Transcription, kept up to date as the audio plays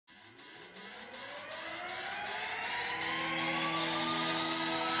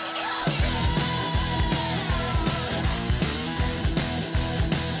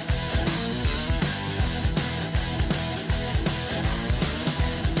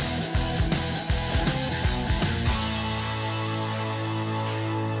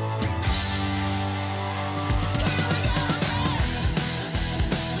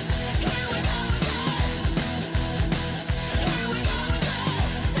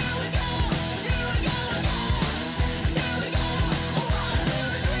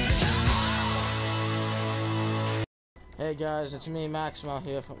Hey guys, it's me Maximo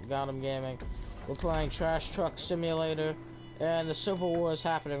here from Gotham Gaming. We're playing Trash Truck Simulator, and the Civil War is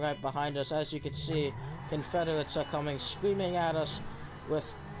happening right behind us. As you can see, Confederates are coming screaming at us with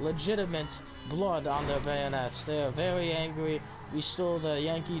legitimate blood on their bayonets. They are very angry. We stole the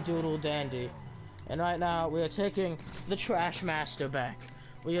Yankee Doodle Dandy. And right now, we are taking the Trash Master back.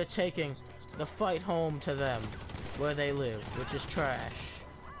 We are taking the fight home to them, where they live, which is trash.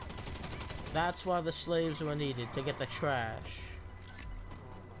 That's why the slaves were needed, to get the trash.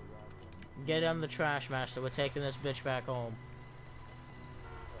 Get on the Trash Master. We're taking this bitch back home.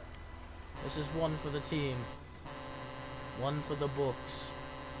 This is one for the team. One for the books.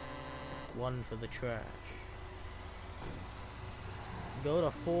 One for the trash. Go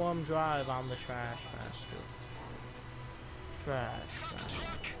to Forum Drive on the Trash Master. Trash Master.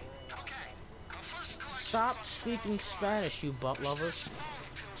 Stop speaking Spanish, you butt lovers.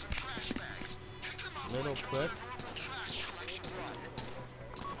 Little prick.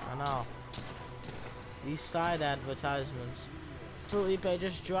 I know. These side advertisements. Felipe,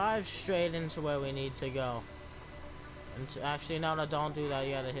 just drive straight into where we need to go. And actually, no, don't do that.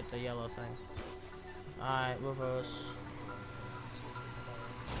 You gotta hit the yellow thing. Alright, reverse.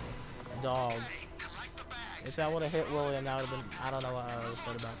 Dog. If that would have hit William, that would have been... I don't know what I would have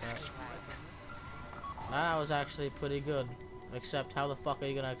said about that. That was actually pretty good. Except, how the fuck are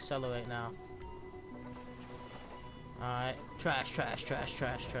you gonna accelerate now? Alright. Trash, trash, trash,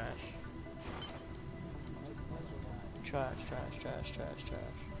 trash, trash. Trash, trash, trash, trash, trash.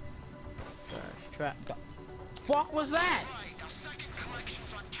 Trash, trash. Fuck was that?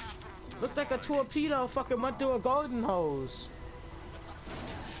 Looked like a torpedo fucking went through a garden hose.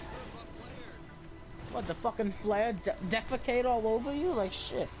 What, the fucking flare defecate all over you? Like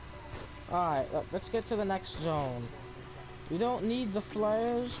shit. Alright, let's get to the next zone. We don't need the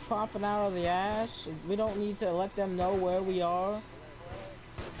flares popping out of the ass. We don't need to let them know where we are.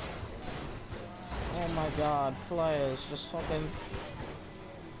 Oh my god, flares. Just fucking,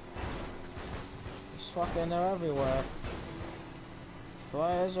 they're everywhere.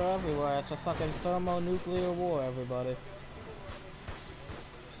 Flares are everywhere. It's a fucking thermonuclear war, everybody.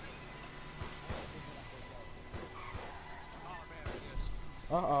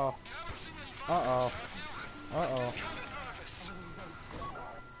 Uh-oh. Uh-oh. Uh-oh.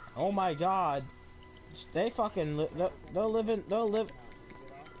 Oh my god. They fucking they'll live.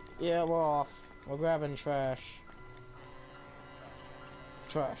 Yeah, we're off. We're grabbing trash.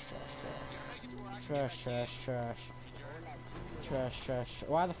 Trash, trash, trash. Trash, trash, trash. Trash, trash.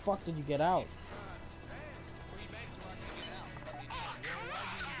 Why the fuck did you get out?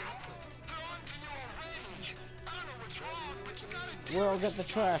 We'll get the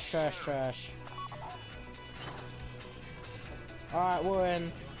trash, trash, trash. Alright, we're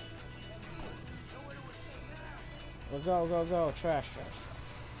in. We'll go, go, go. Trash, trash.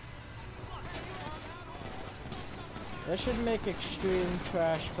 They should make extreme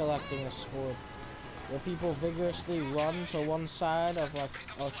trash collecting a sport, where people vigorously run to one side of like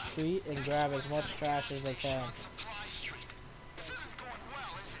a street and grab as much trash as they can.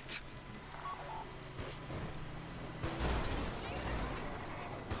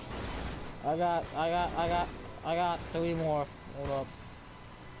 I got 3 more. Hold up.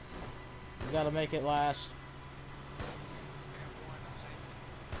 You gotta make it last.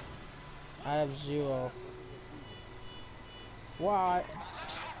 I have 0. Why?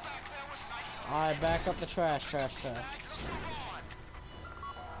 Alright, back up the trash, trash, trash.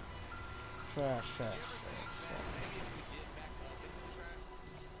 Trash, trash, trash.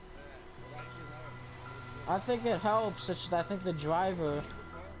 I think it helps. I think the driver...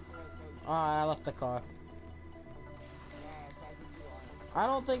 I left the car. I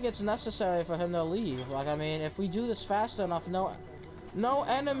don't think it's necessary for him to leave. Like, I mean, if we do this fast enough, no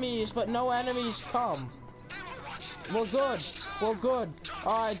enemies, but no enemies come. We're good. We're good.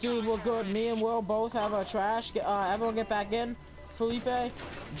 Alright, dude, we're good. Me and Will both have our trash. Everyone get back in. Felipe,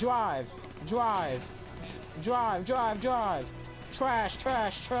 drive. Drive. Drive, drive, drive. Trash,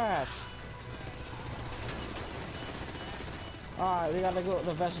 trash, trash. Alright, we gotta go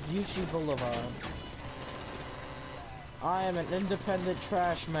to Vespucci Boulevard. I am an independent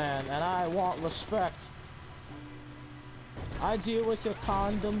trash man, and I want respect. I deal with your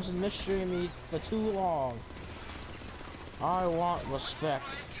condoms and mystery meat for too long. I want respect.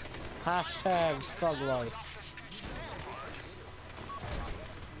 Hashtag thug life.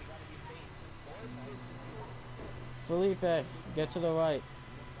 Felipe, get to the right.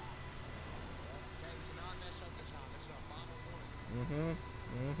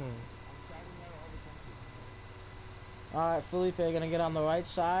 Alright, Felipe, gonna get on the right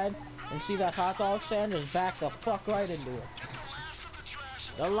side and see that hot dog stand, just back the fuck right into it.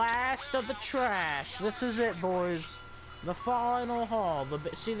 The last of the trash. This is it, boys. The final haul.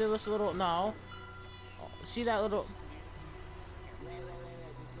 See this little, no. See that little.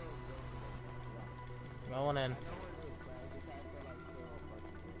 Going in.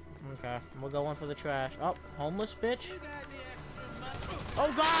 Okay, we're going for the trash. Oh, homeless bitch.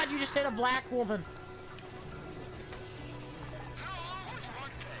 Oh God, you just hit a black woman.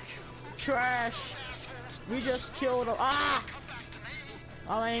 Trash. We just killed him. Ah!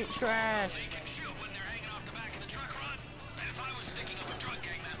 I ain't trash.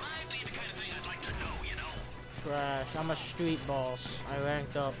 Trash. I'm a street boss. I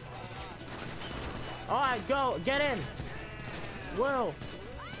ranked up. Alright, go. Get in. Will.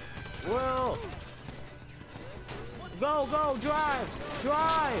 Will. Go, go. Drive.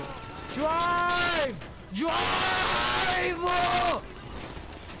 Drive. Drive. Drive. Oh!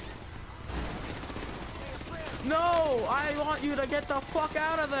 No, I want you to get the fuck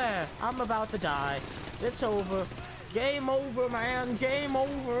out of there. I'm about to die. It's over. Game over, man. Game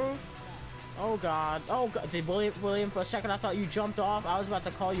over. Oh God. Oh God. Did William, for a second I thought you jumped off. I was about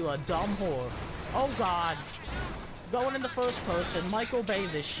to call you a dumb whore. Oh God. Going in the first person. Michael Bay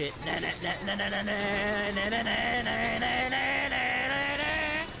this shit.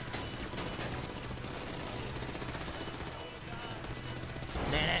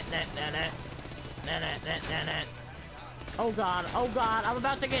 Oh God, oh God, I'm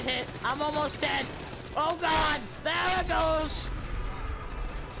about to get hit. I'm almost dead. Oh God, there it goes.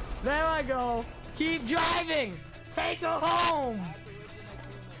 There I go. Keep driving. Take her home.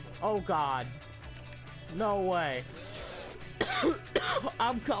 Oh God. No way.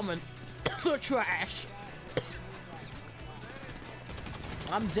 I'm coming. The trash.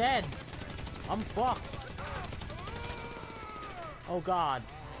 I'm dead. I'm fucked. Oh God.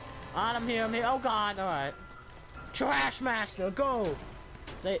 I'm here, I'm here. Oh God, alright. Trash Master, go!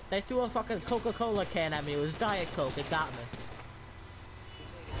 They threw a fucking Coca-Cola can at me. It was Diet Coke. It got me.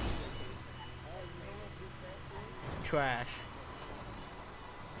 Trash.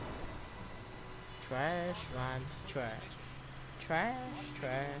 Trash rhymes trash. Trash,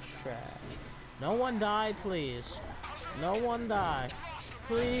 trash, trash. No one die, please. No one die.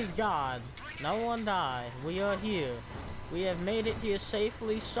 Please, God. No one die. We are here. We have made it here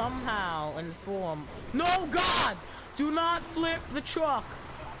safely somehow in form. No, God! Do not flip the truck!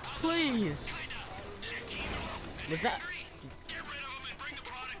 Please! Was that...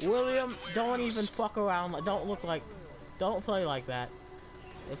 William, don't even fuck around. Don't look like... Don't play like that.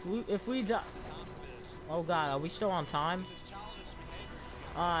 If we die... Oh God, are we still on time?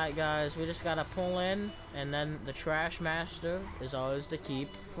 Alright guys, we just gotta pull in, and then the Trash Master is ours to keep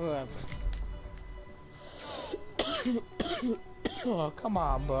forever. Oh, come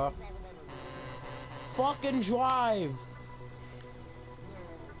on, bro. Fucking drive.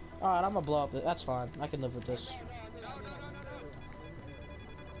 Alright, I'm gonna blow up. That's fine. I can live with this.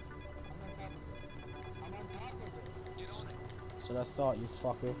 So I thought, you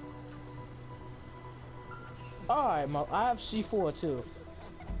fucker. Alright, I have C4 too.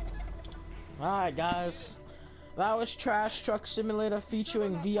 Alright, guys. That was Trash Truck Simulator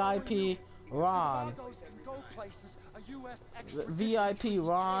featuring VIP Ron. VIP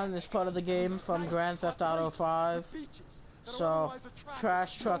Ron is part of the game from Grand Theft Auto 5. So,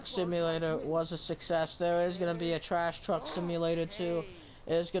 Trash Truck Simulator was a success. There is going to be a Trash Truck Simulator 2.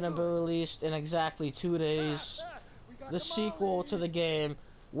 It is going to be released in exactly 2 days. The sequel to the game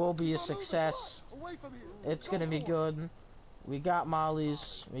will be a success. It's going to be good. We got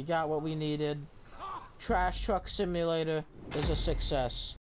mollies. We got what we needed. Trash Truck Simulator is a success.